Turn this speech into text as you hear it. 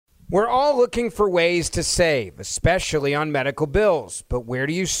We're all looking for ways to save, especially on medical bills. But where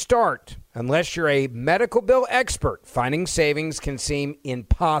do you start? Unless you're a medical bill expert, finding savings can seem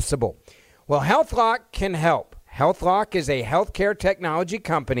impossible. Well, HealthLock can help. HealthLock is a healthcare technology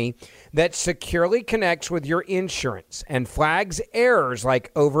company that securely connects with your insurance and flags errors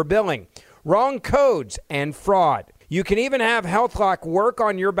like overbilling, wrong codes, and fraud. You can even have HealthLock work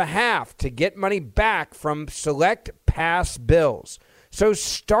on your behalf to get money back from select past bills. So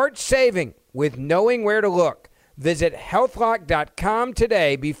start saving with knowing where to look. Visit healthlock.com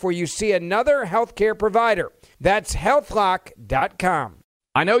today before you see another healthcare provider. That's healthlock.com.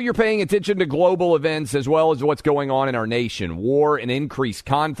 I know you're paying attention to global events as well as what's going on in our nation. War and increased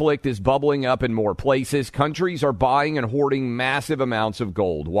conflict is bubbling up in more places. Countries are buying and hoarding massive amounts of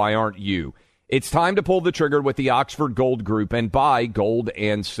gold. Why aren't you? It's time to pull the trigger with the Oxford Gold Group and buy gold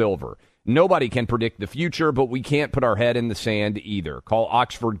and silver. Nobody can predict the future, but we can't put our head in the sand either. Call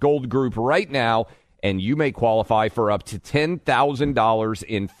Oxford Gold Group right now, and you may qualify for up to $10,000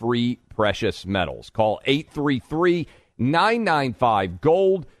 in free precious metals. Call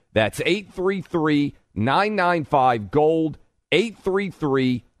 833-995-GOLD. That's 833-995-GOLD,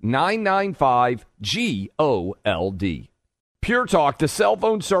 833-995-GOLD. Pure Talk, the cell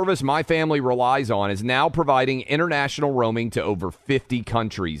phone service my family relies on, is now providing international roaming to over 50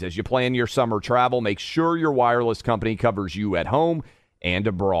 countries. As you plan your summer travel, make sure your wireless company covers you at home and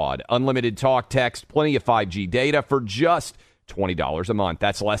abroad. Unlimited talk, text, plenty of 5G data for just $20 a month.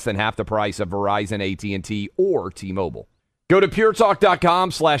 That's less than half the price of Verizon, AT&T, or T-Mobile. Go to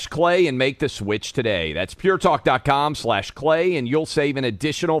puretalk.com/Clay and make the switch today. That's puretalk.com/Clay, and you'll save an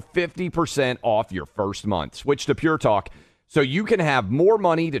additional 50% off your first month. Switch to Pure Talk so you can have more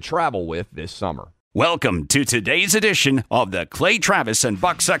money to travel with this summer. Welcome to today's edition of the Clay Travis and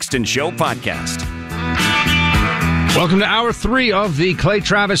Buck Sexton Show podcast. Welcome to Hour 3 of the Clay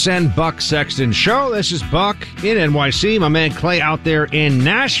Travis and Buck Sexton Show. This is Buck in NYC, my man Clay out there in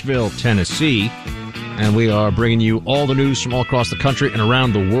Nashville, Tennessee. And we are bringing you all the news from all across the country and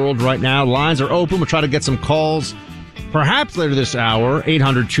around the world right now. Lines are open. We'll try to get some calls perhaps later this hour,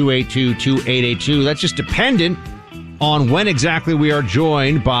 800-282-2882. That's just dependent on when exactly we are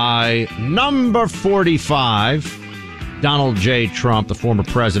joined by number 45, Donald J. Trump, the former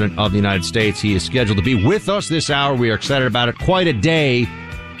president of the United States. He is scheduled to be with us this hour. We are excited about it. Quite a day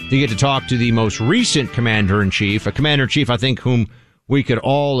to get to talk to the most recent commander-in-chief, a commander-in-chief, I think, whom we could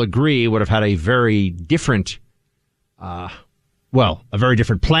all agree would have had a very different, a very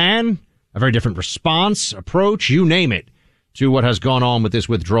different plan, a very different response, approach, you name it, to what has gone on with this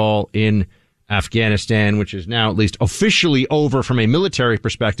withdrawal in Afghanistan, which is now at least officially over from a military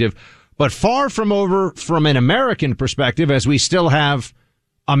perspective, but far from over from an American perspective, as we still have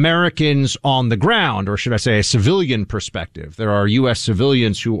Americans on the ground, or should I say a civilian perspective. There are U.S.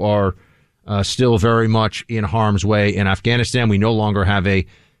 civilians who are still very much in harm's way in Afghanistan. We no longer have a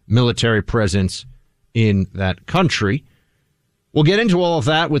military presence in that country. We'll get into all of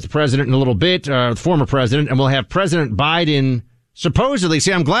that with the president in a little bit, the former president, and we'll have President Biden supposedly.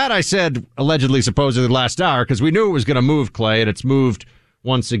 See, I'm glad I said allegedly, supposedly last hour, because we knew it was going to move, Clay, and it's moved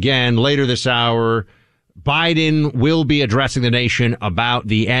once again. Later this hour, Biden will be addressing the nation about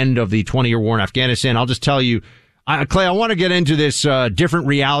the end of the 20-year war in Afghanistan. I'll just tell you, Clay, I want to get into this different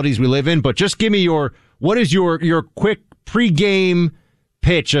realities we live in, but just give me what is your quick pregame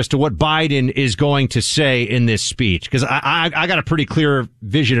pitch as to what Biden is going to say in this speech? Because I got a pretty clear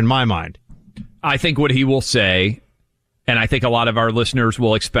vision in my mind. I think what he will say, and I think a lot of our listeners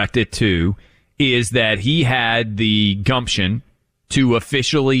will expect it too, is that he had the gumption to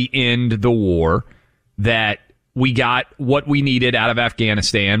officially end the war, that we got what we needed out of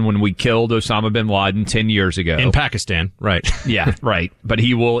Afghanistan when we killed Osama bin Laden 10 years ago. In Pakistan, right. Yeah, right. But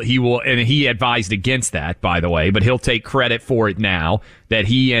he will, and he advised against that, by the way, but he'll take credit for it now that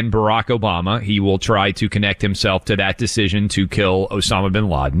he and Barack Obama, he will try to connect himself to that decision to kill Osama bin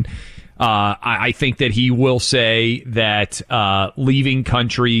Laden. I think that he will say that leaving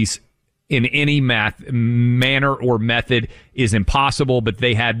countries in any manner or method is impossible, but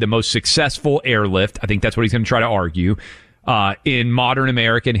they had the most successful airlift. I think that's what he's going to try to argue in modern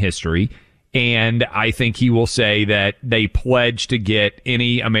American history. And I think he will say that they pledge to get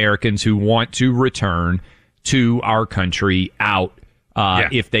any Americans who want to return to our country out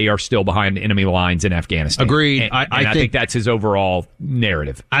if they are still behind enemy lines in Afghanistan. Agreed. And I think that's his overall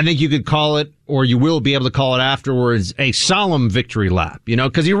narrative. I think you could call it, or you will be able to call it afterwards, a solemn victory lap,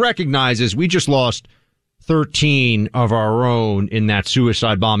 because he recognizes we just lost 13 of our own in that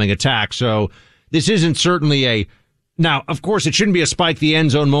suicide bombing attack. So this isn't certainly Now, of course, it shouldn't be a spike the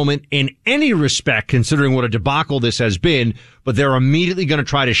end zone moment in any respect, considering what a debacle this has been, but they're immediately going to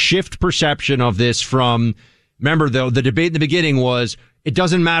try to shift perception of this from, remember, though, the debate in the beginning was, it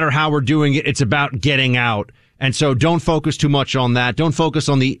doesn't matter how we're doing it, it's about getting out. And so don't focus too much on that. Don't focus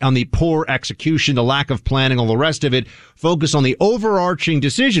on the poor execution, the lack of planning, all the rest of it. Focus on the overarching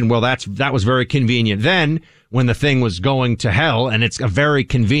decision. Well, that was very convenient then when the thing was going to hell, and it's a very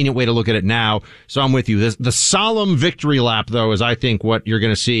convenient way to look at it now. So I'm with you. The solemn victory lap, though, is I think what you're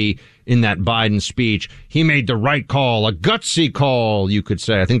going to see in that Biden speech. He made the right call, a gutsy call, you could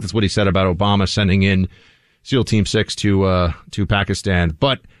say. I think that's what he said about Obama sending in SEAL Team 6 to Pakistan.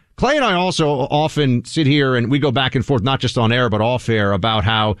 But Clay and I also often sit here and we go back and forth, not just on air, but off air, about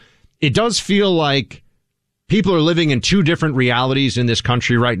how it does feel like people are living in two different realities in this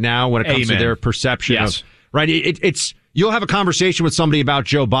country right now when it comes to their perception of, right? It's, you'll have a conversation with somebody about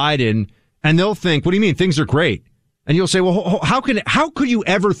Joe Biden and they'll think, what do you mean? Things are great. And you'll say, well, how could you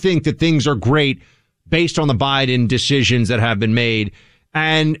ever think that things are great based on the Biden decisions that have been made?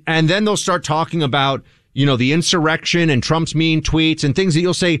 And then they'll start talking about, the insurrection and Trump's mean tweets and things that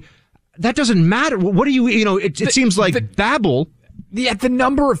you'll say, that doesn't matter. What do it seems like babble. The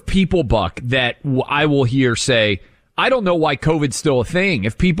number of people, Buck, that I will hear say, I don't know why COVID's still a thing.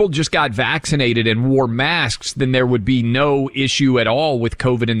 If people just got vaccinated and wore masks, then there would be no issue at all with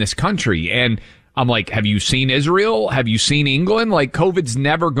COVID in this country. And I'm like, have you seen Israel? Have you seen England? Like, COVID's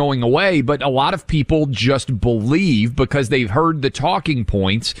never going away, but a lot of people just believe because they've heard the talking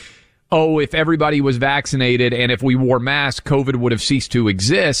points. Oh, if everybody was vaccinated and if we wore masks, COVID would have ceased to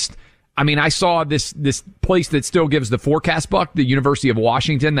exist. I mean, I saw this place that still gives the forecast, Buck, the University of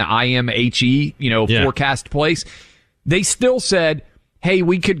Washington, the IMHE, forecast place. They still said, hey,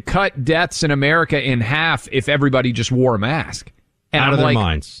 we could cut deaths in America in half if everybody just wore a mask. And out of their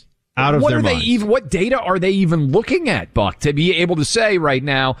minds. Out of their minds. What data are they even looking at, Buck, to be able to say right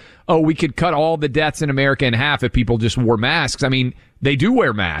now, oh, we could cut all the deaths in America in half if people just wore masks? I mean, they do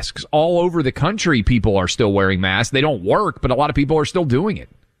wear masks. All over the country, people are still wearing masks. They don't work, but a lot of people are still doing it.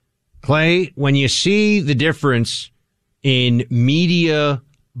 Clay, when you see the difference in media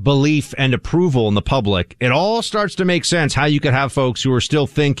belief and approval in the public, it all starts to make sense how you could have folks who are still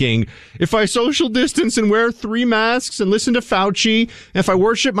thinking, if I social distance and wear 3 masks and listen to Fauci, if I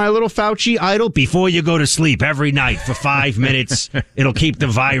worship my little Fauci idol before you go to sleep every night for 5 minutes, it'll keep the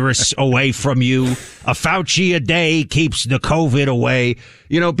virus away from you. A Fauci a day keeps the COVID away.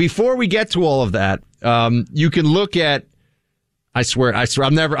 Before we get to all of that, you can look at, I swear,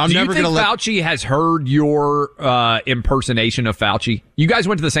 I'm never going to let Fauci has heard your impersonation of Fauci? You guys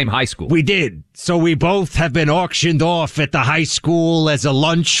went to the same high school. We did. So we both have been auctioned off at the hie school as a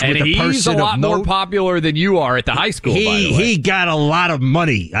lunch with a person of note. And he's a lot more popular than you are at the high school, by the way. He got a lot of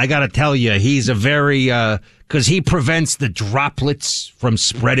money. I got to tell you, he's a very, because he prevents the droplets from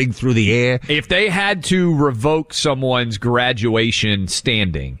spreading through the air. If they had to revoke someone's graduation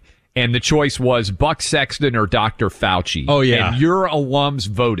standing, and the choice was Buck Sexton or Dr. Fauci. Oh, yeah. And your alums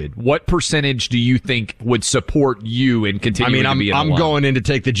voted. What percentage do you think would support you in continuing to be an alum? I'm going in to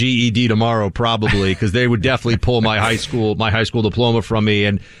take the GED tomorrow, probably, because they would definitely pull my high school diploma from me.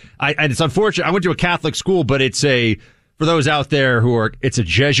 And it's unfortunate. I went to a Catholic school, but for those out there it's a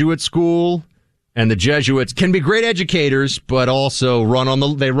Jesuit school. And the Jesuits can be great educators, but also run on the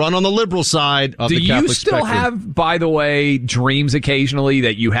liberal side of the Catholic spectrum. Do you still have, by the way, dreams occasionally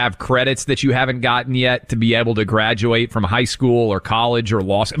that you have credits that you haven't gotten yet to be able to graduate from high school or college or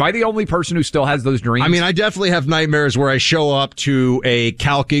law school? Am I the only person who still has those dreams? I mean, I definitely have nightmares where I show up to a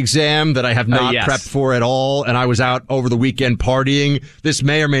calc exam that I have not prepped for at all, and I was out over the weekend partying. This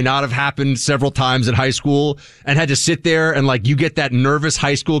may or may not have happened several times in high school, and had to sit there and you get that nervous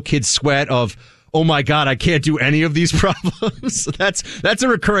high school kid sweat of, oh my God, I can't do any of these problems. That's a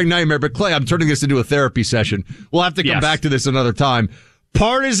recurring nightmare. But Clay, I'm turning this into a therapy session. We'll have to come back to this another time.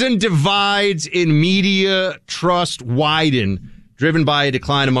 Partisan divides in media trust widen, driven by a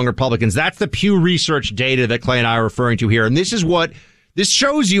decline among Republicans. That's the Pew Research data that Clay and I are referring to here. And this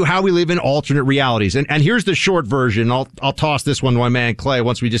shows you how we live in alternate realities. And here's the short version. I'll toss this one to my man Clay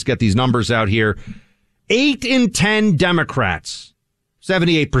once we just get these numbers out here. 8 in 10 Democrats,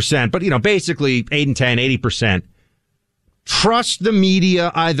 78%, but basically 8 in 10, 80%, trust the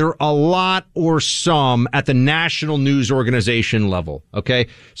media either a lot or some at the national news organization level. Okay.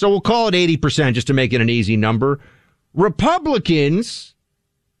 So we'll call it 80% just to make it an easy number. Republicans,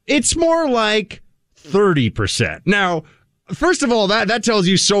 it's more like 30%. Now, first of all, that tells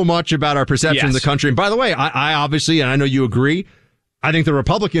you so much about our perception of the country. And by the way, I obviously, and I know you agree, I think the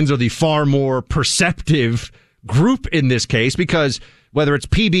Republicans are the far more perceptive group in this case, because whether it's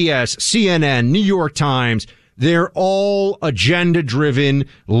PBS, CNN, New York Times, They're all agenda-driven,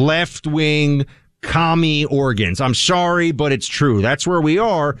 left-wing, commie organs. I'm sorry, but it's true. That's where we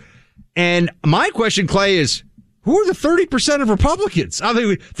are. And my question, Clay, is who are the 30% of Republicans? I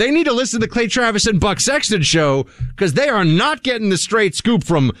mean, they need to listen to the Clay Travis and Buck Sexton show because they are not getting the straight scoop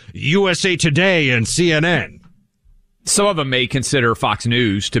from USA Today and CNN. Some of them may consider Fox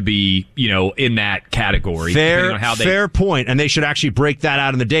News to be, in that category. Fair point. And they should actually break that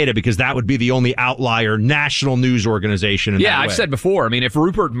out in the data because that would be the only outlier national news organization. Yeah, I've said before, if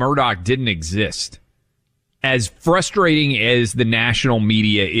Rupert Murdoch didn't exist, as frustrating as the national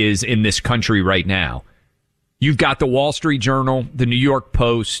media is in this country right now, you've got the Wall Street Journal, the New York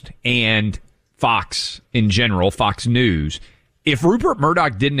Post, and Fox in general, Fox News. If Rupert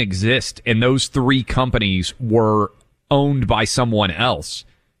Murdoch didn't exist and those three companies were owned by someone else,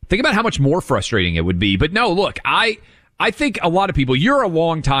 think about how much more frustrating it would be. But no, look, I think a lot of people, you're a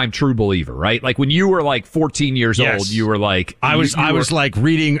longtime true believer, right? Like when you were like 14 years old, you were like, I was like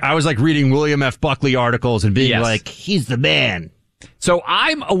reading William F. Buckley articles and being like, he's the man. So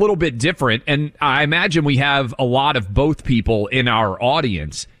I'm a little bit different, and I imagine we have a lot of both people in our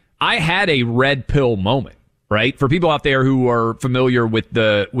audience. I had a red pill moment. Right? For people out there who are familiar with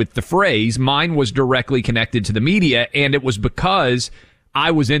the phrase, mine was directly connected to the media, and it was because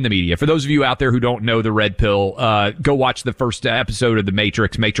I was in the media. For those of you out there who don't know the red pill, go watch the first episode of The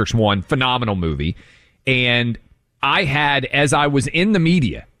Matrix, Matrix 1, phenomenal movie. And I had, as I was in the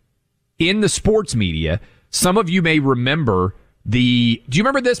media, in the sports media, some of you may remember do you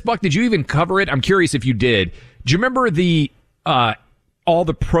remember this, Buck? Did you even cover it? I'm curious if you did. Do you remember all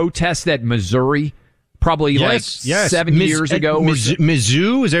the protests at Missouri? Probably 7 years ago.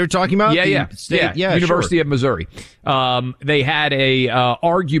 Mizzou, is that what you're talking about? Yeah. University of Missouri. They had a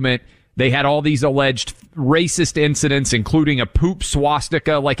argument. They had all these alleged racist incidents, including a poop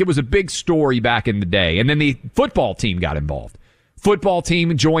swastika. Like, it was a big story back in the day. And then the football team got involved. Football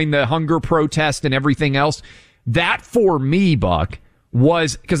team joined the hunger protest and everything else. That, for me, Buck,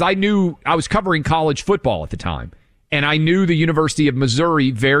 was because I knew I was covering college football at the time. And I knew the University of Missouri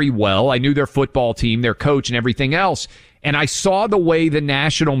very well. I knew their football team, their coach, and everything else. And I saw the way the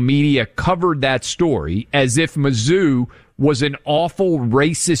national media covered that story as if Mizzou was an awful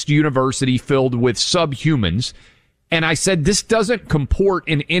racist university filled with subhumans. And I said, this doesn't comport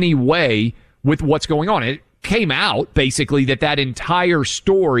in any way with what's going on. It came out, basically, that entire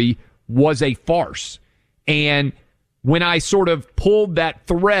story was a farce. And when I sort of pulled that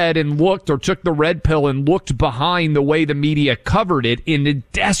thread and looked, or took the red pill and looked behind the way the media covered it in the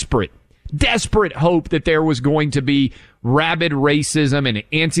desperate hope that there was going to be rabid racism and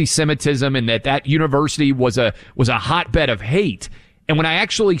anti-Semitism and that university was a hotbed of hate. And when I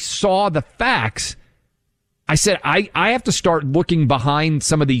actually saw the facts, I said, I have to start looking behind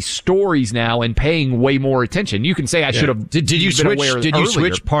some of these stories now and paying way more attention. You can say I should have. Did you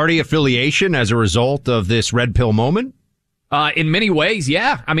switch party affiliation as a result of this red pill moment? In many ways,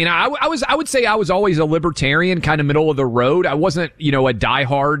 yeah. I would say I was always a libertarian, kind of middle of the road. I wasn't, a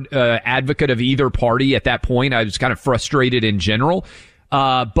diehard advocate of either party at that point. I was kind of frustrated in general.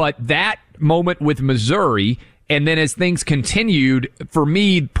 But that moment with Missouri, and then as things continued, for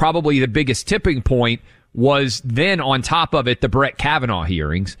me, probably the biggest tipping point was then on top of it, the Brett Kavanaugh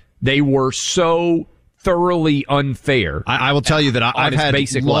hearings. They were so thoroughly unfair. I will tell you that I've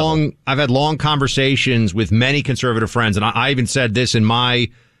had long conversations with many conservative friends, and I even said this in my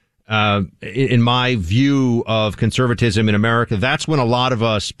view of conservatism in America. That's when a lot of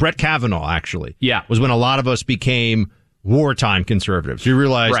us, Brett Kavanaugh actually, was when a lot of us became wartime conservatives. We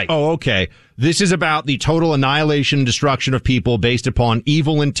realized, okay, this is about the total annihilation and destruction of people based upon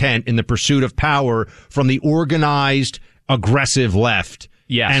evil intent in the pursuit of power from the organized, aggressive left.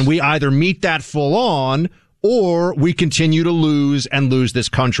 Yes. And we either meet that full on or we continue to lose this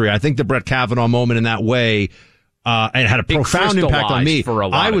country. I think the Brett Kavanaugh moment in that way, it had a profound impact on me. For a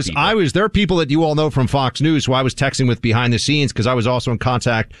lot of people. There are people that you all know from Fox News who I was texting with behind the scenes because I was also in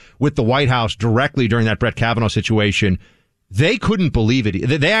contact with the White House directly during that Brett Kavanaugh situation. They couldn't believe it.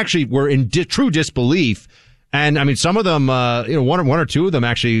 They actually were in true disbelief. And I mean, some of them, one or two of them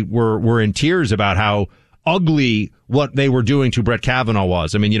actually were in tears about how ugly what they were doing to Brett Kavanaugh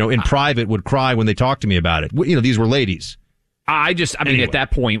was. I mean, in private would cry when they talked to me about it. These were ladies. Anyway. At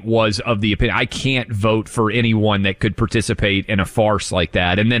that point was of the opinion, I can't vote for anyone that could participate in a farce like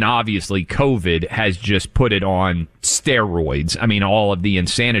that. And then obviously COVID has just put it on steroids. I mean, all of the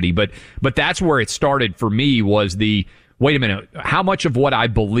insanity, but that's where it started for me was wait a minute, how much of what I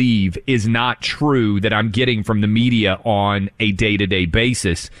believe is not true that I'm getting from the media on a day-to-day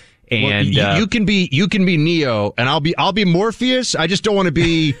basis? And you can be Neo, and I'll be Morpheus. I just don't want to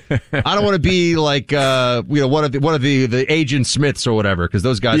be. I don't want to be like one of the Agent Smiths or whatever, because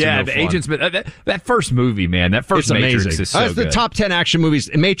those guys. Yeah, are no the fun. Agent Smith. That first movie, man. That first Matrix amazing. is so That's good. the top 10 action movies.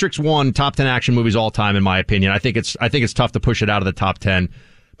 Matrix 1, top 10 action movies all time, in my opinion. I think it's tough to push it out of the top 10.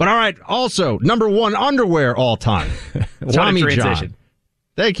 But all right, also number 1 underwear all time. Tommy John.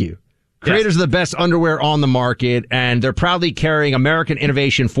 Thank you. Creators of the best underwear on the market, and they're proudly carrying American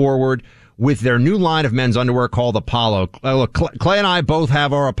innovation forward with their new line of men's underwear called Apollo. Look, Clay and I both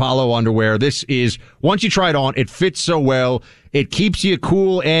have our Apollo underwear. This is, once you try it on, it fits so well. It keeps you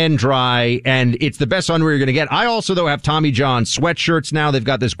cool and dry, and it's the best underwear you're going to get. I also, though, have Tommy John sweatshirts now. They've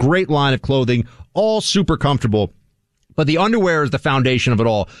got this great line of clothing, all super comfortable. But the underwear is the foundation of it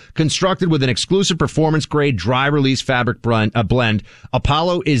all. Constructed with an exclusive performance-grade, dry-release fabric blend,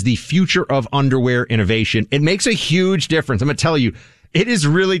 Apollo is the future of underwear innovation. It makes a huge difference. I'm going to tell you, it is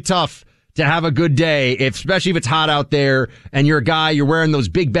really tough to have a good day, especially if it's hot out there and you're a guy, you're wearing those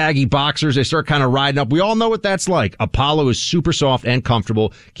big baggy boxers, they start kind of riding up. We all know what that's like. Apollo is super soft and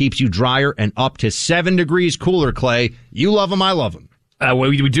comfortable, keeps you drier and up to 7 degrees cooler, Clay. You love them, I love them.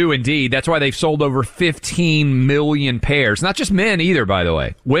 We do indeed. That's why they've sold over 15 million pairs. Not just men either, by the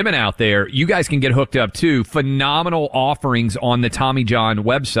way. Women out there, you guys can get hooked up too. Phenomenal offerings on the Tommy John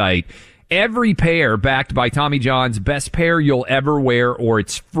website. Every pair backed by Tommy John's best pair you'll ever wear, or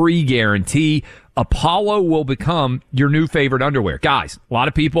its free guarantee. Apollo will become your new favorite underwear. Guys, a lot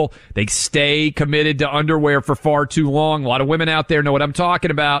of people, they stay committed to underwear for far too long. A lot of women out there know what I'm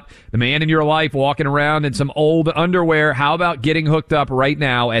talking about. The man in your life walking around in some old underwear. How about getting hooked up right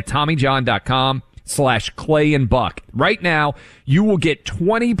now at TommyJohn.com/Clay and Buck. Right now, you will get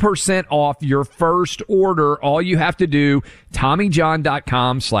 20% off your first order. All you have to do,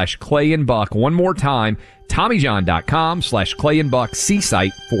 TommyJohn.com/Clay and Buck. One more time, TommyJohn.com/Clay and Buck. See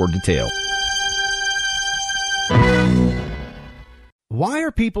site for detail. Why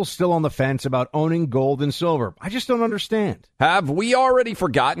are people still on the fence about owning gold and silver? I just don't understand. Have we already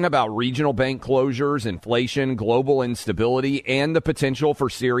forgotten about regional bank closures, inflation, global instability, and the potential for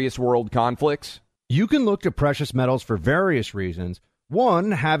serious world conflicts? You can look to precious metals for various reasons.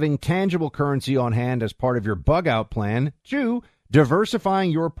 1, having tangible currency on hand as part of your bug-out plan. 2,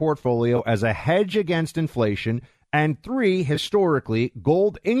 diversifying your portfolio as a hedge against inflation. And 3, historically,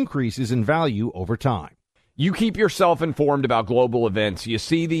 gold increases in value over time. You keep yourself informed about global events. You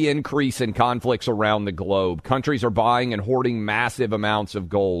see the increase in conflicts around the globe. Countries are buying and hoarding massive amounts of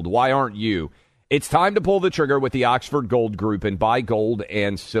gold. Why aren't you? It's time to pull the trigger with the Oxford Gold Group and buy gold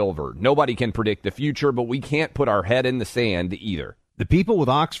and silver. Nobody can predict the future, but we can't put our head in the sand either. The people with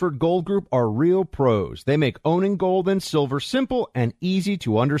Oxford Gold Group are real pros. They make owning gold and silver simple and easy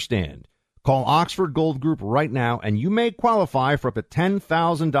to understand. Call Oxford Gold Group right now, and you may qualify for up to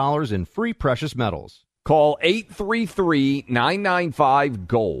 $10,000 in free precious metals. Call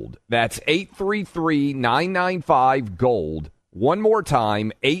 833-995-GOLD. That's 833-995-GOLD. One more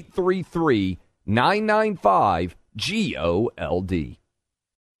time, 833-995-GOLD.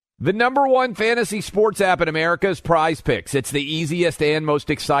 The number one fantasy sports app in America is Prize Picks. It's the easiest and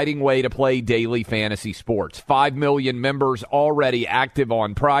most exciting way to play daily fantasy sports. 5 million members already active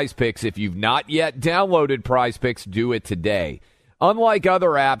on Prize Picks. If you've not yet downloaded Prize Picks, do it today. Unlike other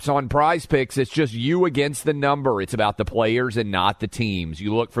apps, on Prize Picks, it's just you against the number. It's about the players and not the teams.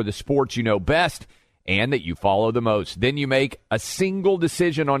 You look for the sports you know best and that you follow the most. Then you make a single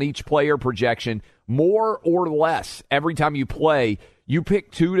decision on each player projection, more or less. Every time you play, you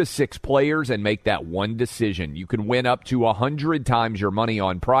pick 2 to 6 players and make that one decision. You can win up to 100 times your money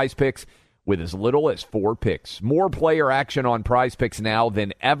on Prize Picks with as little as 4 picks. More player action on Prize Picks now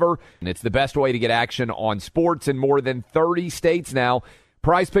than ever, and it's the best way to get action on sports in more than 30 states now.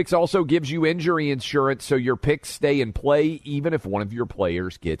 Prize Picks also gives you injury insurance, so your picks stay in play even if one of your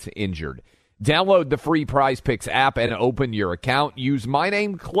players gets injured. Download the free Prize Picks app and open your account. Use my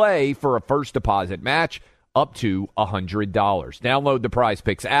name, Clay, for a first deposit match up to $100. Download the Prize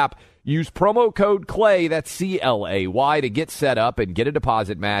Picks app. Use promo code CLAY, that's C-L-A-Y, to get set up and get a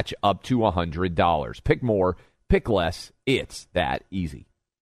deposit match up to $100. Pick more, pick less. It's that easy.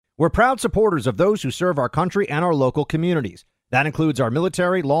 We're proud supporters of those who serve our country and our local communities. That includes our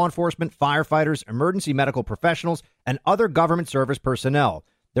military, law enforcement, firefighters, emergency medical professionals, and other government service personnel.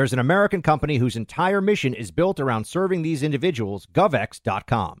 There's an American company whose entire mission is built around serving these individuals,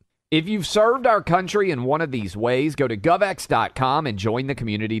 GovX.com. If you've served our country in one of these ways, go to GovX.com and join the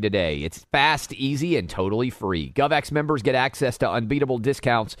community today. It's fast, easy, and totally free. GovX members get access to unbeatable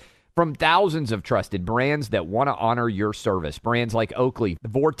discounts from thousands of trusted brands that want to honor your service. Brands like Oakley,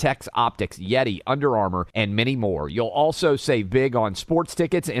 Vortex Optics, Yeti, Under Armour, and many more. You'll also save big on sports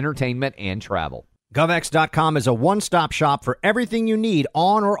tickets, entertainment, and travel. GovX.com is a one-stop shop for everything you need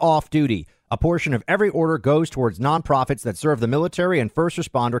on or off duty. A portion of every order goes towards nonprofits that serve the military and first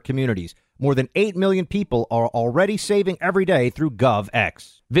responder communities. More than 8 million people are already saving every day through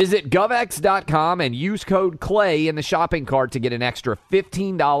GovX. Visit GovX.com and use code CLAY in the shopping cart to get an extra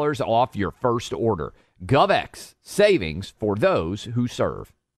 $15 off your first order. GovX, savings for those who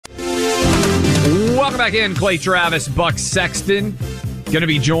serve. Welcome back in. Clay Travis, Buck Sexton. Going to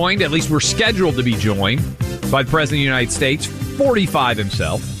be joined, at least we're scheduled to be joined, by the President of the United States, 45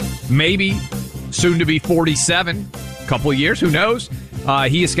 himself, maybe soon to be 47, a couple of years, who knows?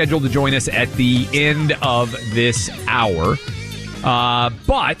 He is scheduled to join us at the end of this hour.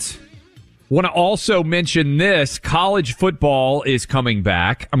 But want to also mention this, college football is coming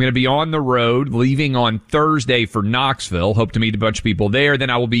back. I'm going to be on the road, leaving on Thursday for Knoxville. Hope to meet a bunch of people there. Then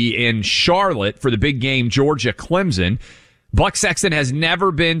I will be in Charlotte for the big game, Georgia-Clemson. Buck Sexton has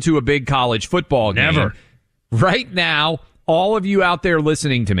never been to a big college football game. Never. Right now, all of you out there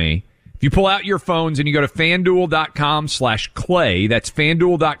listening to me, if you pull out your phones and you go to FanDuel.com/Clay, that's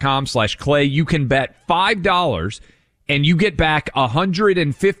FanDuel.com/Clay, you can bet $5 and you get back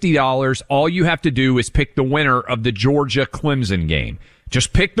 $150. All you have to do is pick the winner of the Georgia-Clemson game.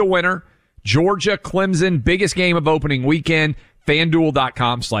 Just pick the winner. Georgia-Clemson, biggest game of opening weekend.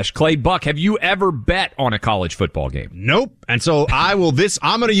 FanDuel.com/Clay. Buck, have you ever bet on a college football game? Nope. And so I'm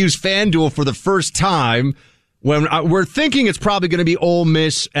going to use FanDuel for the first time when we're thinking it's probably going to be Ole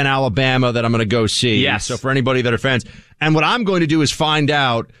Miss and Alabama that I'm going to go see. Yes. So for anybody that are fans. And what I'm going to do is find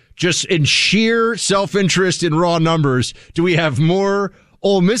out, just in sheer self-interest in raw numbers, do we have more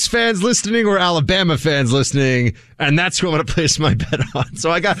Ole Miss fans listening or Alabama fans listening? And that's who I'm going to place my bet on.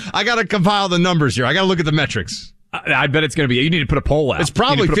 So I got to compile the numbers here. I got to look at the metrics. I bet it's going to be. You need to put a poll out. It's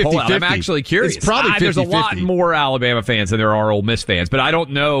probably 50-50. I'm actually curious. It's probably 50-50. There's a lot more Alabama fans than there are Ole Miss fans, but I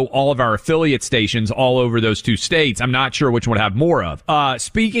don't know all of our affiliate stations all over those two states. I'm not sure which one to have more of.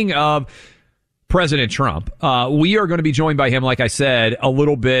 Speaking of President Trump, we are going to be joined by him, like I said, a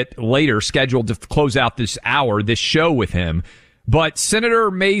little bit later, scheduled to close out this hour, this show with him. But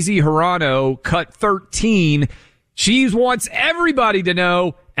Senator Mazie Hirono, cut 13, she wants everybody to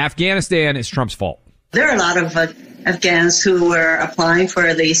know Afghanistan is Trump's fault. There are a lot of Afghans who were applying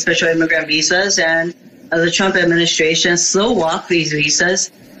for the special immigrant visas, and the Trump administration slow walked these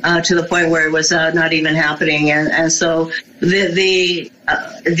visas to the point where it was not even happening. And so the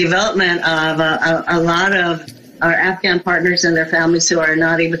development of a lot of our Afghan partners and their families who are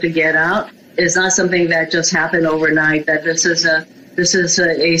not able to get out is not something that just happened overnight. That this is a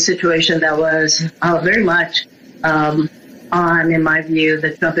situation that was very much on, in my view,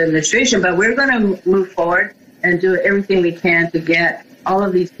 the Trump administration. But we're going to move forward and do everything we can to get all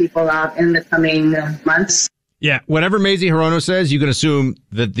of these people out in the coming months. Yeah, whatever Mazie Hirono says, you can assume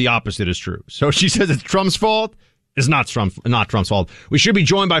that the opposite is true. So she says it's Trump's fault. It's not Trump's fault. We should be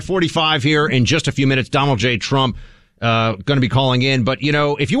joined by 45 here in just a few minutes. Donald J. Trump going to be calling in. But, you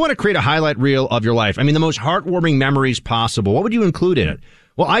know, if you want to create a highlight reel of your life, I mean, the most heartwarming memories possible, what would you include in it?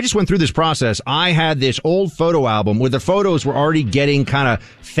 Well, I just went through this process. I had this old photo album where the photos were already getting kind of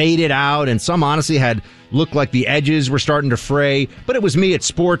faded out, and some honestly had looked like the edges were starting to fray. But it was me at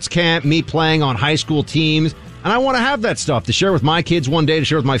sports camp, me playing on high school teams, and I want to have that stuff to share with my kids one day, to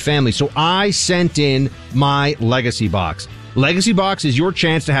share with my family. So I sent in my Legacy Box. Legacy Box is your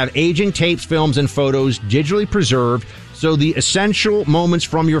chance to have aging tapes, films, and photos digitally preserved so the essential moments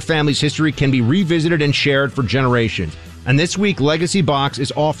from your family's history can be revisited and shared for generations. And this week, Legacy Box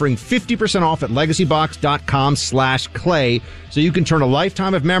is offering 50% off at legacybox.com/Clay, so you can turn a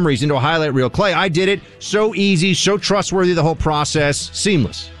lifetime of memories into a highlight reel. Clay, I did it. So easy, so trustworthy, the whole process.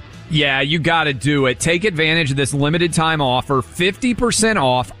 Seamless. Yeah, you got to do it. Take advantage of this limited time offer, 50%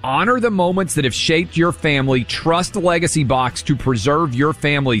 off. Honor the moments that have shaped your family. Trust Legacy Box to preserve your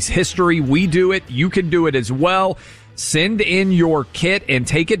family's history. We do it. You can do it as well. Send in your kit and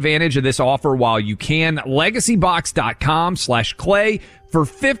take advantage of this offer while you can. LegacyBox.com/Clay for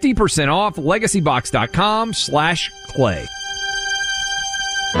 50% off. LegacyBox.com/Clay.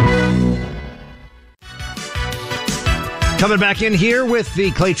 Coming back in here with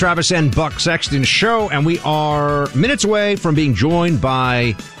the Clay Travis and Buck Sexton show, and we are minutes away from being joined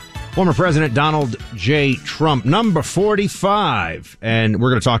by former President Donald J. Trump, number 45. And we're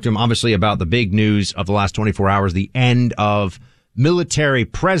going to talk to him, obviously, about the big news of the last 24 hours, the end of military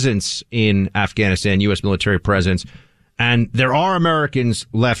presence in Afghanistan, U.S. military presence. And there are Americans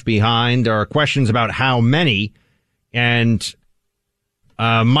left behind. There are questions about how many. And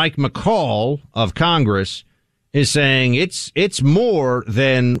Mike McCall of Congress is saying it's more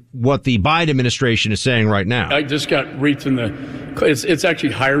than what the Biden administration is saying right now. I just got reached in it's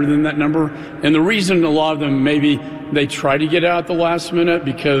actually higher than that number. And the reason a lot of them, maybe they try to get out at the last minute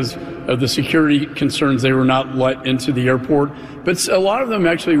because of the security concerns, they were not let into the airport. But a lot of them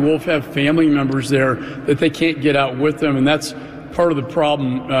actually will have family members there that they can't get out with them. And that's part of the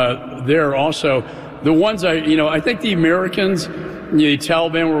problem there also. The ones I think the Americans, the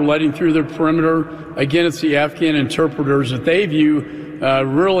Taliban were letting through their perimeter. Again, it's the Afghan interpreters that they view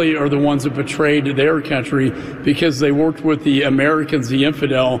really are the ones that betrayed their country because they worked with the Americans, the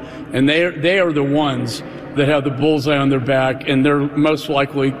infidel, and they are the ones that have the bullseye on their back, and they're most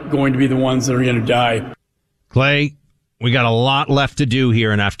likely going to be the ones that are going to die. Clay, we got a lot left to do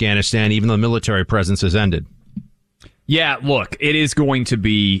here in Afghanistan, even though the military presence has ended. Yeah, look, it is going to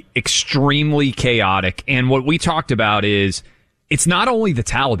be extremely chaotic, and what we talked about is it's not only the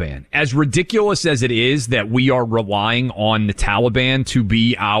Taliban. As ridiculous as it is that we are relying on the Taliban to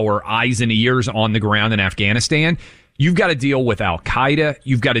be our eyes and ears on the ground in Afghanistan, you've got to deal with Al-Qaeda,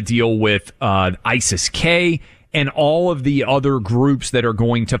 you've got to deal with ISIS-K, and all of the other groups that are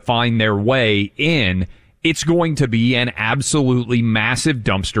going to find their way in. It's going to be an absolutely massive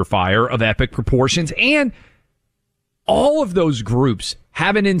dumpster fire of epic proportions, and all of those groups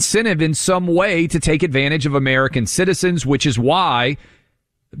have an incentive in some way to take advantage of American citizens, which is why,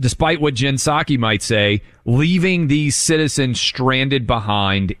 despite what Jen Psaki might say, leaving these citizens stranded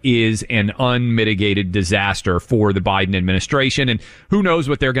behind is an unmitigated disaster for the Biden administration. And who knows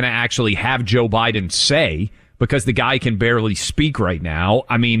what they're going to actually have Joe Biden say, because the guy can barely speak right now.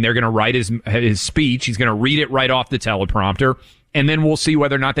 I mean, they're going to write his speech. He's going to read it right off the teleprompter. And then we'll see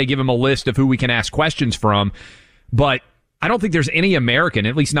whether or not they give him a list of who we can ask questions from. But I don't think there's any American,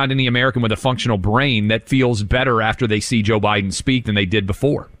 at least not any American with a functional brain, that feels better after they see Joe Biden speak than they did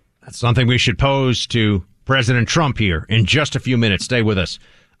before. That's something we should pose to President Trump here in just a few minutes. Stay with us.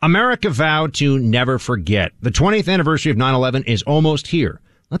 America vowed to never forget. The 20th anniversary of 9/11 is almost here.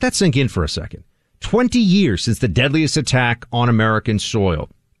 Let that sink in for a second. 20 years since the deadliest attack on American soil.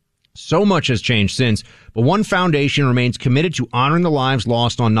 So much has changed since, but one foundation remains committed to honoring the lives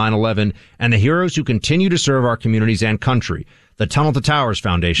lost on 9/11 and the heroes who continue to serve our communities and country. The Tunnel to Towers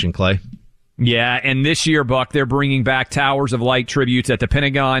Foundation, Clay. Yeah, and this year, Buck, they're bringing back Towers of Light tributes at the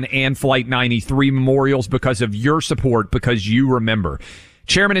Pentagon and Flight 93 memorials because of your support, because you remember.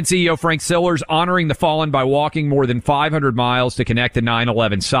 Chairman and CEO Frank Sillers honoring the fallen by walking more than 500 miles to connect to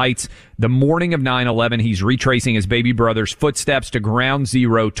 9/11 sites. The morning of 9/11, he's retracing his baby brother's footsteps to ground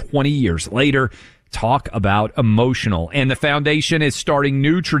zero 20 years later. Talk about emotional. And the foundation is starting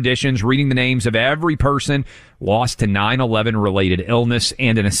new traditions, reading the names of every person lost to 9/11 related illness,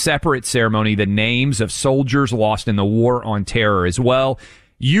 and in a separate ceremony, the names of soldiers lost in the war on terror as well.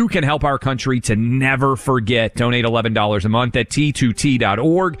 You can help our country to never forget. Donate $11 a month at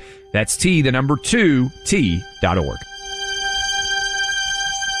T2T.org. That's T, the number 2, T.org.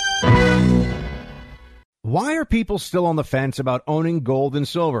 Why are people still on the fence about owning gold and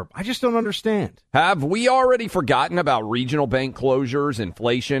silver? I just don't understand. Have we already forgotten about regional bank closures,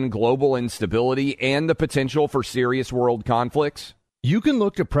 inflation, global instability, and the potential for serious world conflicts? You can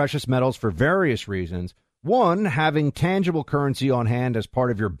look to precious metals for various reasons. 1, having tangible currency on hand as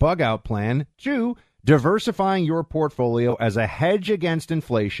part of your bug-out plan. 2, diversifying your portfolio as a hedge against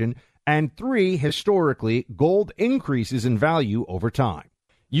inflation. And 3, historically, gold increases in value over time.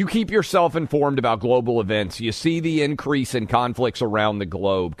 You keep yourself informed about global events. You see the increase in conflicts around the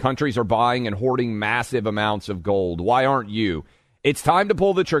globe. Countries are buying and hoarding massive amounts of gold. Why aren't you? It's time to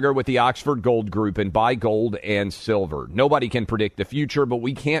pull the trigger with the Oxford Gold Group and buy gold and silver. Nobody can predict the future, but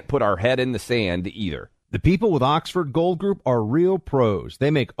we can't put our head in the sand either. The people with Oxford Gold Group are real pros.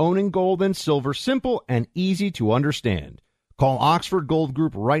 They make owning gold and silver simple and easy to understand. Call Oxford Gold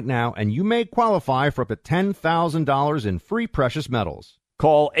Group right now, and you may qualify for up to $10,000 in free precious metals.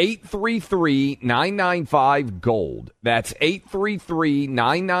 Call 833-995-GOLD. That's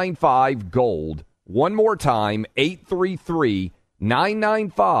 833-995-GOLD. One more time,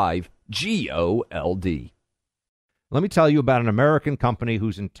 833-995-GOLD. Let me tell you about an American company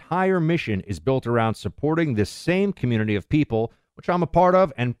whose entire mission is built around supporting this same community of people, which I'm a part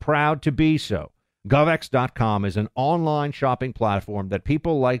of and proud to be so. GovX.com is an online shopping platform that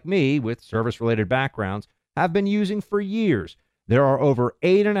people like me with service-related backgrounds have been using for years. There are over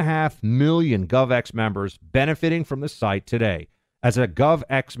 8.5 million GovX members benefiting from the site today. As a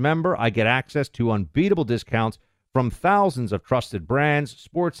GovX member, I get access to unbeatable discounts from thousands of trusted brands,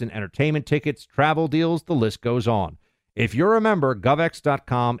 sports and entertainment tickets, travel deals, the list goes on. If you're a member,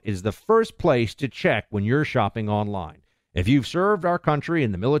 GovX.com is the first place to check when you're shopping online. If you've served our country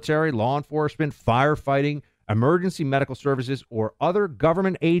in the military, law enforcement, firefighting, emergency medical services, or other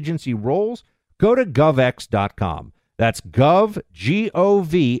government agency roles, go to govx.com. That's govx.com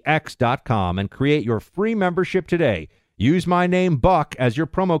and create your free membership today. Use my name, Buck, as your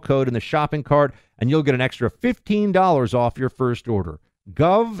promo code in the shopping cart, and you'll get an extra $15 off your first order.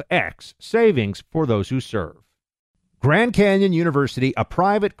 GovX, savings for those who serve. Grand Canyon University, a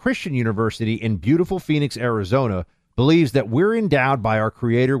private Christian university in beautiful Phoenix, Arizona, believes that we're endowed by our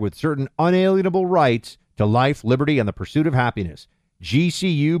Creator with certain unalienable rights to life, liberty, and the pursuit of happiness.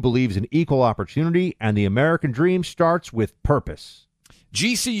 GCU believes in equal opportunity, and the American dream starts with purpose.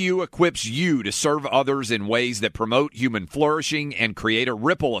 GCU equips you to serve others in ways that promote human flourishing and create a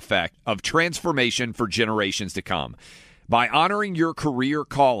ripple effect of transformation for generations to come. By honoring your career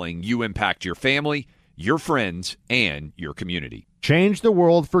calling, you impact your family, your friends, and your community. Change the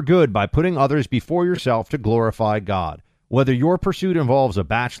world for good by putting others before yourself to glorify God. Whether your pursuit involves a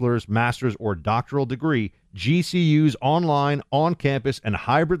bachelor's, master's, or doctoral degree, GCU's online, on-campus, and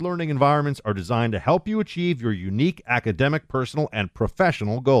hybrid learning environments are designed to help you achieve your unique academic, personal, and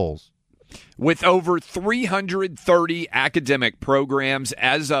professional goals. With over 330 academic programs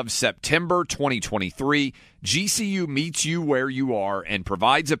as of September 2023, GCU meets you where you are and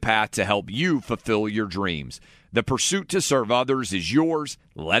provides a path to help you fulfill your dreams. The pursuit to serve others is yours.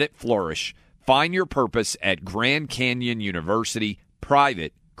 Let it flourish. Find your purpose at Grand Canyon University,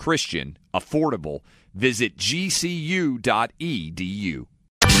 private, Christian, affordable. Visit gcu.edu.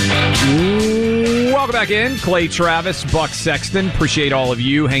 Welcome back in. Clay Travis, Buck Sexton. Appreciate all of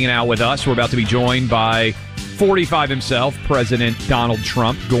you hanging out with us. We're about to be joined by 45 himself, President Donald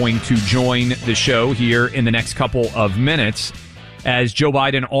Trump, going to join the show here in the next couple of minutes as Joe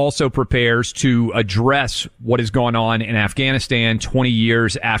Biden also prepares to address what is going on in Afghanistan 20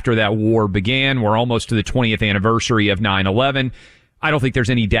 years after that war began. We're almost to the 20th anniversary of 9/11. I don't think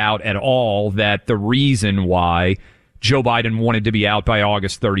there's any doubt at all that the reason why Joe Biden wanted to be out by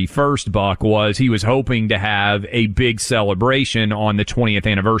August 31st, Buck, was he was hoping to have a big celebration on the 20th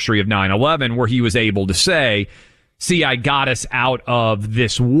anniversary of 9/11 where he was able to say, see, I got us out of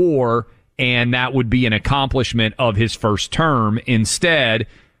this war, and that would be an accomplishment of his first term. Instead,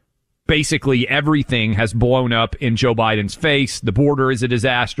 basically everything has blown up in Joe Biden's face. The border is a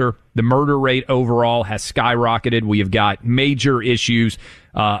disaster. The murder rate overall has skyrocketed. We have got major issues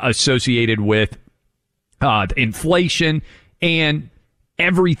associated with inflation, and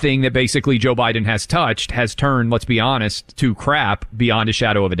everything that basically Joe Biden has touched has turned, let's be honest, to crap beyond a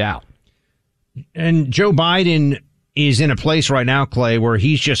shadow of a doubt. And Joe Biden is in a place right now, Clay, where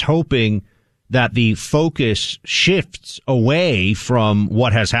he's just hoping that the focus shifts away from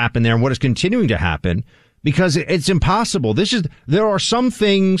what has happened there and what is continuing to happen, because it's impossible. There are some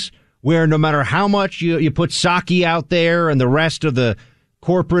things where no matter how much you put Psaki out there and the rest of the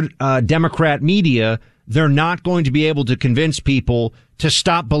corporate Democrat media, they're not going to be able to convince people to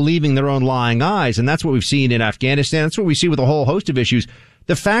stop believing their own lying eyes. And that's what we've seen in Afghanistan. That's what we see with a whole host of issues.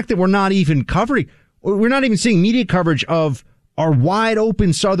 The fact that we're not even seeing media coverage of our wide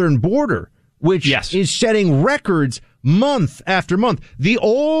open southern border, which is setting records month after month. The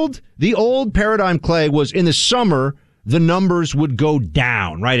old paradigm, Clay, was in the summer, the numbers would go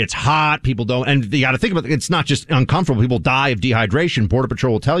down, right? It's hot. People don't, and you got to think about it. It's not just uncomfortable. People die of dehydration. Border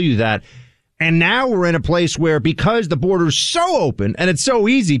Patrol will tell you that. And now we're in a place where, because the border's so open and it's so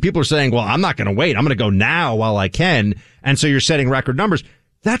easy, people are saying, well, I'm not going to wait. I'm going to go now while I can. And so you're setting record numbers.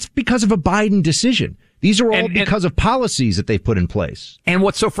 That's because of a Biden decision. These are all because of policies that they've put in place. And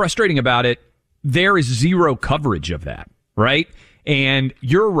what's so frustrating about it, there is zero coverage of that, right? And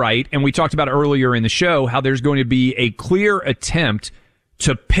you're right, and we talked about earlier in the show how there's going to be a clear attempt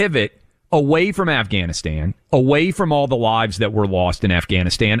to pivot away from Afghanistan, away from all the lives that were lost in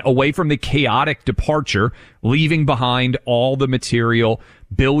Afghanistan, away from the chaotic departure, leaving behind all the material,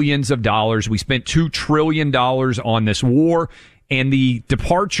 billions of dollars. We spent $2 trillion on this war, and the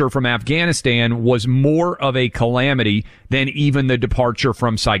departure from Afghanistan was more of a calamity than even the departure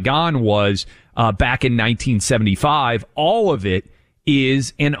from Saigon was back in 1975. All of it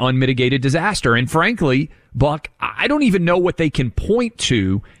is an unmitigated disaster. And frankly, Buck, I don't even know what they can point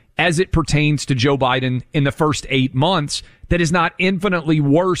to as it pertains to Joe Biden in the first 8 months that is not infinitely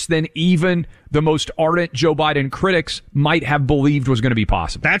worse than even the most ardent Joe Biden critics might have believed was going to be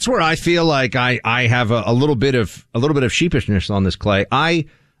possible. That's where I feel like I have a little bit of sheepishness on this, Clay. I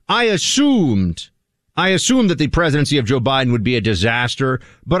assumed I assumed that the presidency of Joe Biden would be a disaster,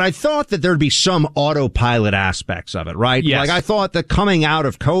 but I thought that there'd be some autopilot aspects of it, right? Yes. Like I thought that coming out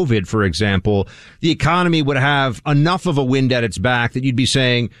of COVID, for example, the economy would have enough of a wind at its back that you'd be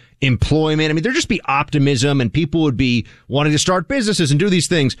saying employment. I mean, there'd just be optimism and people would be wanting to start businesses and do these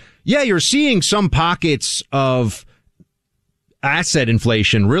things. Yeah, you're seeing some pockets of asset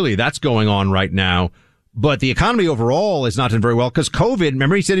inflation. Really, that's going on right now. But the economy overall is not doing very well because COVID,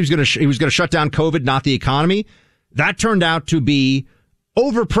 remember he said he was going to shut down COVID, not the economy. That turned out to be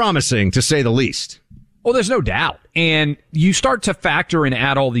overpromising, to say the least. Well, there's no doubt. And you start to factor and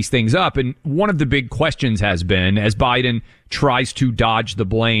add all these things up. And one of the big questions has been, as Biden tries to dodge the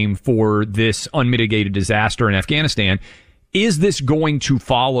blame for this unmitigated disaster in Afghanistan, is this going to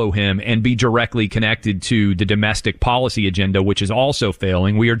follow him and be directly connected to the domestic policy agenda, which is also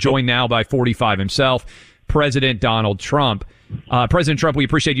failing? We are joined now by 45 himself, President Donald Trump. President Trump, we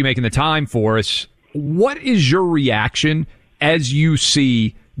appreciate you making the time for us. What is your reaction as you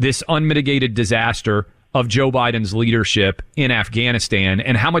see this unmitigated disaster of Joe Biden's leadership in Afghanistan,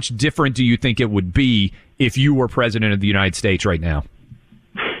 and how much different do you think it would be if you were president of the United States right now?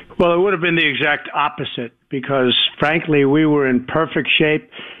 Well, it would have been the exact opposite because, frankly, we were in perfect shape.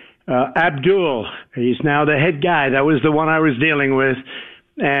 Abdul, he's now the head guy. That was the one I was dealing with.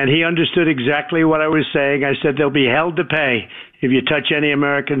 And he understood exactly what I was saying. I said they'll be held to pay if you touch any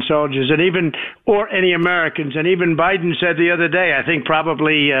American soldiers or any Americans. And even Biden said the other day, I think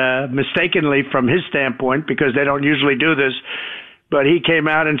probably mistakenly from his standpoint, because they don't usually do this, but he came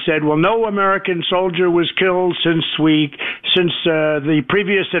out and said, well, no American soldier was killed since the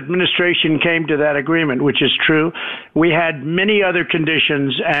previous administration came to that agreement, which is true. We had many other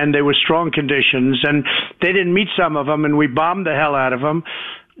conditions, and they were strong conditions, and they didn't meet some of them, and we bombed the hell out of them.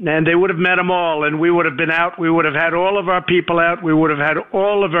 And they would have met them all, and we would have been out. We would have had all of our people out. We would have had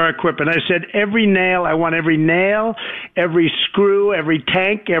all of our equipment. I said, every nail, I want every nail, every screw, every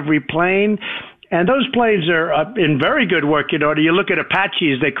tank, every plane. And those planes are in very good working order. You look at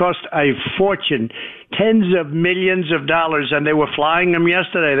Apaches, they cost a fortune, tens of millions of dollars, and they were flying them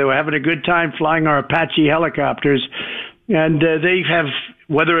yesterday. They were having a good time flying our Apache helicopters. And they have,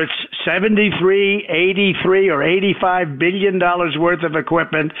 whether it's 73, 83, or $85 billion worth of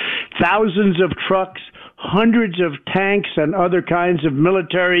equipment, thousands of trucks, hundreds of tanks and other kinds of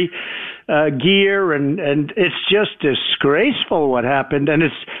military gear, and it's just disgraceful what happened. And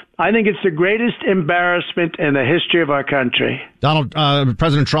I think it's the greatest embarrassment in the history of our country. Donald,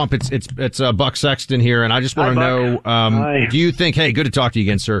 President Trump, it's Buck Sexton here, and I just want to know, do you think? Hey, good to talk to you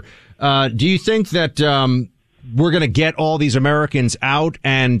again, sir. Do you think that we're going to get all these Americans out?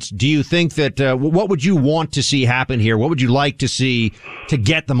 And do you think that what would you want to see happen here? What would you like to see to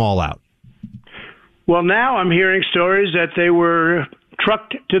get them all out? Well, now I'm hearing stories that they were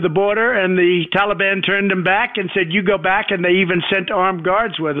trucked to the border and the Taliban turned them back and said, you go back, and they even sent armed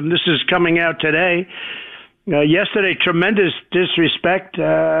guards with them. This is coming out today. Yesterday, tremendous disrespect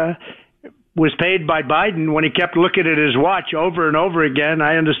was paid by Biden when he kept looking at his watch over and over again.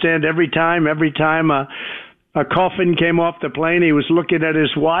 I understand every time a coffin came off the plane, he was looking at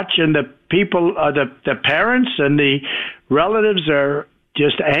his watch, and the people, the parents and the relatives are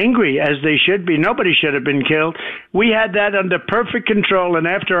just angry, as they should be. Nobody should have been killed. We had that under perfect control, and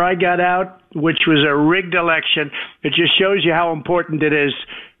after I got out, which was a rigged election, it just shows you how important it is.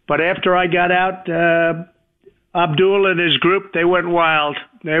 But after I got out, Abdul and his group, they went wild.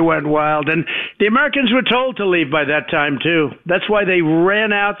 And the Americans were told to leave by that time, too. That's why they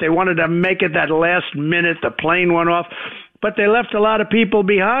ran out. They wanted to make it that last minute. The plane went off. But they left a lot of people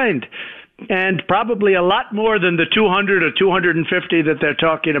behind, and probably a lot more than the 200 or 250 that they're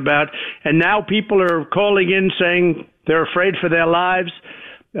talking about. And now people are calling in saying they're afraid for their lives.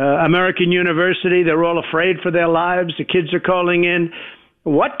 American University, they're all afraid for their lives. The kids are calling in.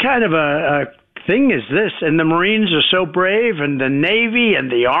 What kind of a thing is this? And the Marines are so brave, and the Navy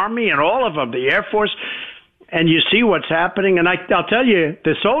and the Army and all of them, the Air Force. And you see what's happening. And I'll tell you,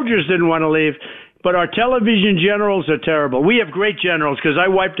 the soldiers didn't want to leave. But our television generals are terrible. We have great generals because I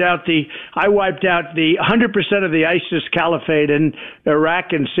wiped out the 100% of the ISIS caliphate in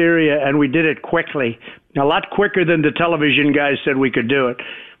Iraq and Syria, and we did it quickly, a lot quicker than the television guys said we could do it.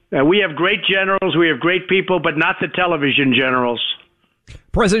 We have great generals, we have great people, but not the television generals.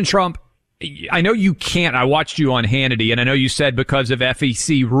 President Trump, I know you can't. I watched you on Hannity, and I know you said because of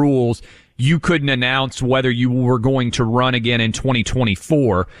FEC rules, you couldn't announce whether you were going to run again in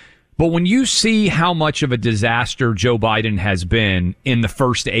 2024. But when you see how much of a disaster Joe Biden has been in the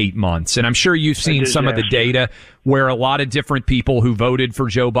first 8 months, and I'm sure you've seen some of the data where a lot of different people who voted for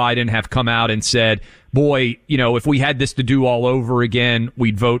Joe Biden have come out and said, boy, if we had this to do all over again,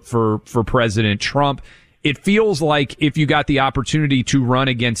 we'd vote for President Trump. It feels like if you got the opportunity to run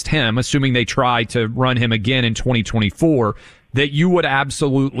against him, assuming they try to run him again in 2024, that you would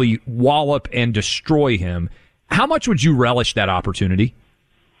absolutely wallop and destroy him. How much would you relish that opportunity?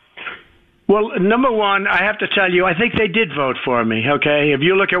 Well, number one, I have to tell you, I think they did vote for me, okay? If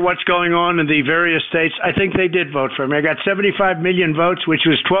you look at what's going on in the various states, I think they did vote for me. I got 75 million votes, which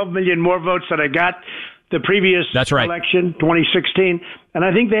was 12 million more votes than I got the previous election, 2016, and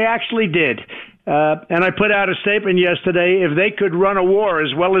I think they actually did. And I put out a statement yesterday, if they could run a war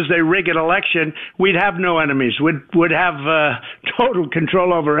as well as they rig an election, we'd have no enemies. We'd have total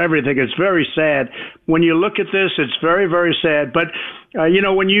control over everything. It's very sad. When you look at this, it's very, very sad. But,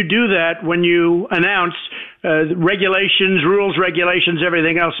 when you do that, when you announce regulations, rules, regulations,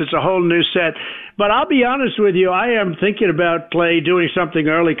 everything else, it's a whole new set. But I'll be honest with you, I am thinking about, Clay, doing something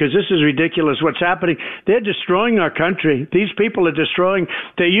early because this is ridiculous what's happening. They're destroying our country. These people are destroying.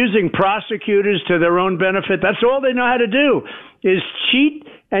 They're using prosecutors to their own benefit. That's all they know how to do is cheat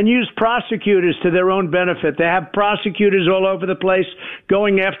and use prosecutors to their own benefit. They have prosecutors all over the place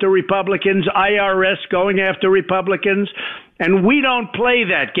going after Republicans, IRS going after Republicans, and we don't play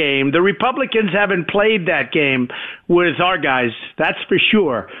that game. The Republicans haven't played that game with our guys, that's for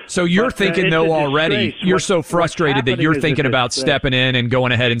sure. So you're thinking, though, already, you're so frustrated that you're thinking about stepping in and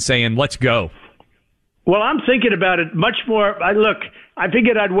going ahead and saying, let's go. Well, I'm thinking about it much more. I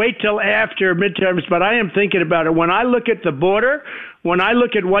figured I'd wait till after midterms, but I am thinking about it. When I look at the border, when I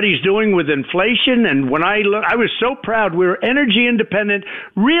look at what he's doing with inflation, and I was so proud. We were energy independent,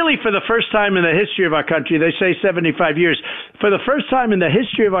 really for the first time in the history of our country. They say 75 years. For the first time in the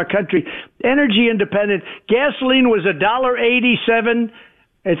history of our country, energy independent. Gasoline was $1.87.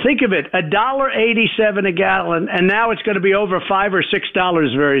 And think of it, $1.87 a gallon, and now it's going to be over $5 or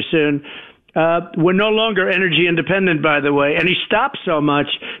 $6 very soon. We're no longer energy independent, by the way. And he stopped so much.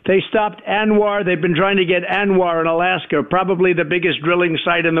 They stopped ANWR. They've been trying to get ANWR in Alaska, probably the biggest drilling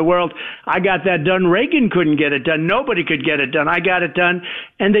site in the world. I got that done. Reagan couldn't get it done. Nobody could get it done. I got it done.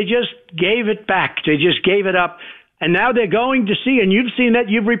 And they just gave it back. They just gave it up. And now they're going to see, and you've seen that,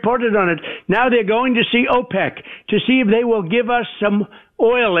 you've reported on it, now they're going to see OPEC to see if they will give us some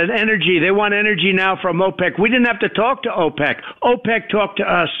oil and energy. They want energy now from OPEC. We didn't have to talk to OPEC. OPEC talked to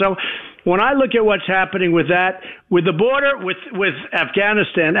us. So when I look at what's happening with that, with the border, with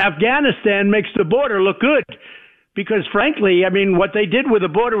Afghanistan makes the border look good. Because frankly, what they did with the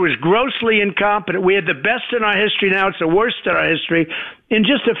border was grossly incompetent. We had the best in our history. Now it's the worst in our history in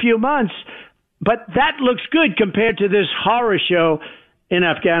just a few months. But that looks good compared to this horror show in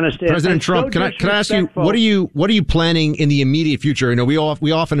Afghanistan. President Trump, can I ask you, what are you planning in the immediate future?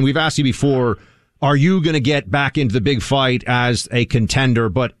 We've asked you before, are you going to get back into the big fight as a contender?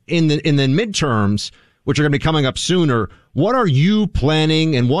 But in the midterms, which are going to be coming up sooner, what are you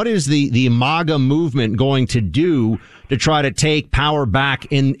planning, and what is the MAGA movement going to do to try to take power back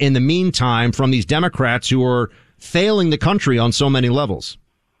in the meantime from these Democrats who are failing the country on so many levels?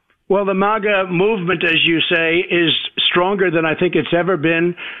 Well, the MAGA movement, as you say, is stronger than I think it's ever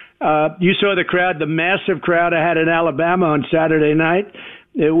been. You saw the crowd, the massive crowd I had in Alabama on Saturday night.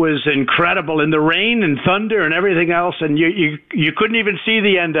 It was incredible in the rain and thunder and everything else, and you couldn't even see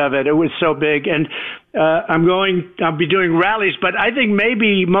the end of it. It was so big. And I'll be doing rallies, but I think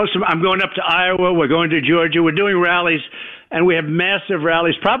maybe I'm going up to Iowa. We're going to Georgia. We're doing rallies, and we have massive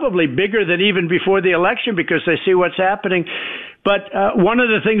rallies, probably bigger than even before the election because they see what's happening. But one of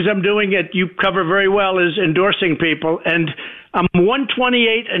the things I'm doing that you cover very well is endorsing people, and I'm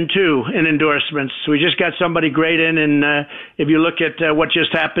 128-2 in endorsements. We just got somebody great in, and if you look at what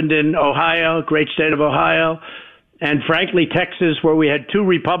just happened in Ohio, great state of Ohio, and frankly Texas, where we had 2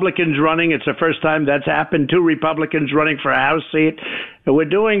 Republicans running. It's the first time that's happened, 2 Republicans running for a House seat. We're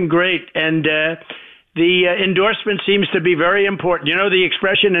doing great, and the endorsement seems to be very important. You know the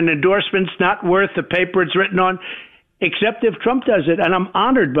expression, an endorsement's not worth the paper it's written on, except if Trump does it, and I'm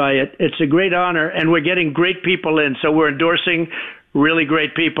honored by it. It's a great honor, and we're getting great people in, so we're endorsing really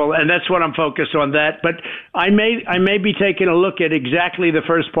great people, and that's what I'm focused on, that. But I may be taking a look at exactly the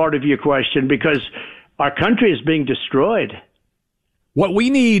first part of your question, because our country is being destroyed. What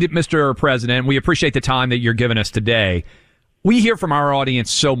we need, Mr. President, we appreciate the time that you're giving us today. We hear from our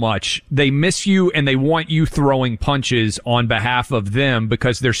audience so much. They miss you and they want you throwing punches on behalf of them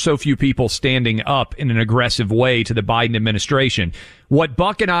because there's so few people standing up in an aggressive way to the Biden administration. What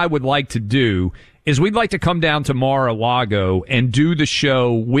Buck and I would like to do is we'd like to come down to Mar-a-Lago and do the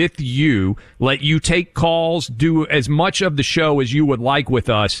show with you, let you take calls, do as much of the show as you would like with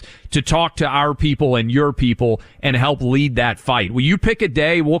us to talk to our people and your people and help lead that fight. Will you pick a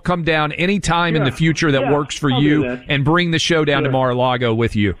day? We'll come down any time in the future that works for you and bring the show down to Mar-a-Lago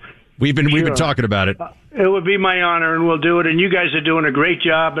with you. We've been talking about it. It would be my honor, and we'll do it. And you guys are doing a great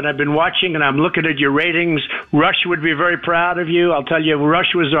job, and I've been watching, and I'm looking at your ratings. Rush would be very proud of you. I'll tell you,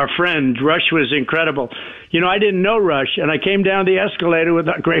 Rush was our friend. Rush was incredible. You know, I didn't know Rush, and I came down the escalator with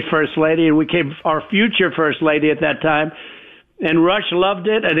our great First Lady, and we came our future First Lady at that time. And Rush loved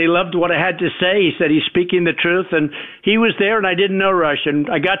it, and he loved what I had to say. He said he's speaking the truth, and he was there, and I didn't know Rush, and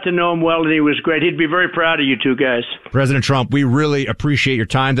I got to know him well, and he was great. He'd be very proud of you two guys. President Trump, we really appreciate your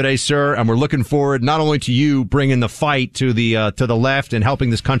time today, sir, and we're looking forward not only to you bringing the fight to the left and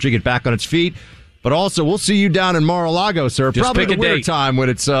helping this country get back on its feet, but also we'll see you down in Mar-a-Lago, sir. Just probably in the winter time when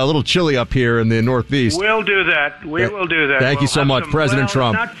it's a little chilly up here in the Northeast. We'll do that. We will do that. Thank you so much, President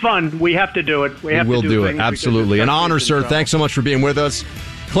Trump. It's not fun. We have to do it. We will do it. Absolutely. An honor, sir. Thanks so much for being with us.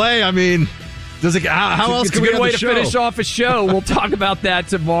 Clay, I mean, how else can we It's a good way to finish off a show. We'll talk about that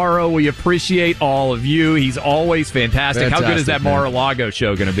tomorrow. We appreciate all of you. He's always fantastic. How good is that Mar-a-Lago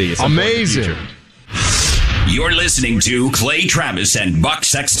show going to be? Amazing. You're listening to Clay Travis and Buck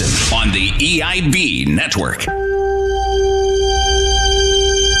Sexton on the EIB Network.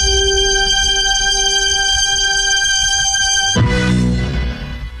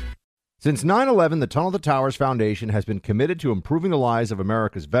 Since 9/11, the Tunnel to Towers Foundation has been committed to improving the lives of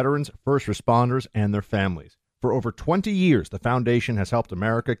America's veterans, first responders, and their families. For over 20 years, the foundation has helped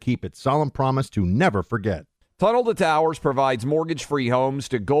America keep its solemn promise to never forget. Tunnel to Towers provides mortgage-free homes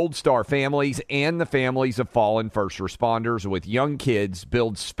to Gold Star families and the families of fallen first responders with young kids,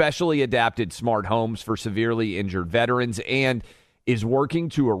 builds specially adapted smart homes for severely injured veterans, and is working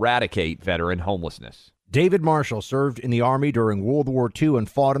to eradicate veteran homelessness. David Marshall served in the Army during World War II and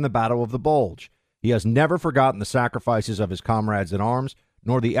fought in the Battle of the Bulge. He has never forgotten the sacrifices of his comrades in arms,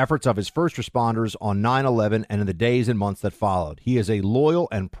 nor the efforts of his first responders on 9/11 and in the days and months that followed. He is a loyal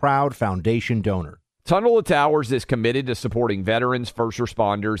and proud foundation donor. Tunnel to Towers is committed to supporting veterans, first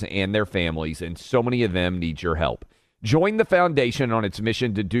responders, and their families, and so many of them need your help. Join the foundation on its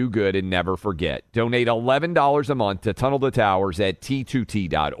mission to do good and never forget. Donate $11 a month to Tunnel to Towers at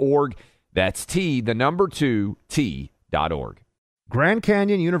T2T.org. That's T2T.org. Grand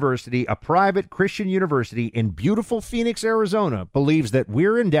Canyon University, a private Christian university in beautiful Phoenix, Arizona, believes that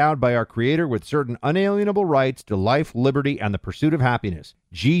we're endowed by our Creator with certain unalienable rights to life, liberty, and the pursuit of happiness.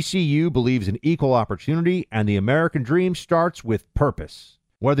 GCU believes in equal opportunity, and the American dream starts with purpose.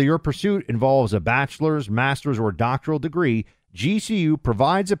 Whether your pursuit involves a bachelor's, master's, or doctoral degree, GCU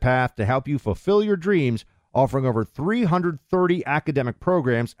provides a path to help you fulfill your dreams, offering over 330 academic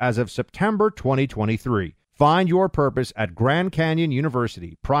programs as of September 2023. Find your purpose at Grand Canyon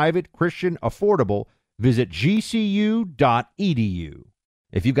University. Private, Christian, affordable. Visit gcu.edu.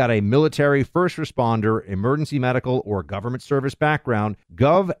 If you've got a military, first responder, emergency medical, or government service background,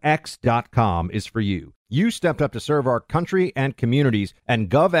 govx.com is for you. You stepped up to serve our country and communities, and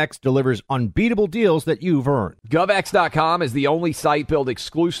GovX delivers unbeatable deals that you've earned. GovX.com is the only site built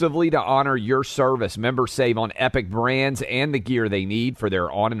exclusively to honor your service. Members save on epic brands and the gear they need for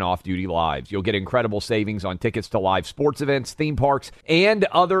their on- and off-duty lives. You'll get incredible savings on tickets to live sports events, theme parks, and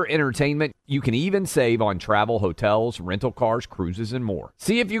other entertainment. You can even save on travel, hotels, rental cars, cruises, and more.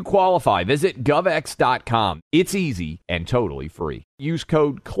 See if you qualify. Visit GovX.com. It's easy and totally free. Use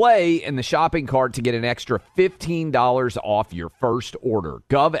code CLAY in the shopping cart to get an extra $15 off your first order.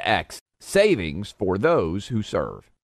 GovX, savings for those who serve.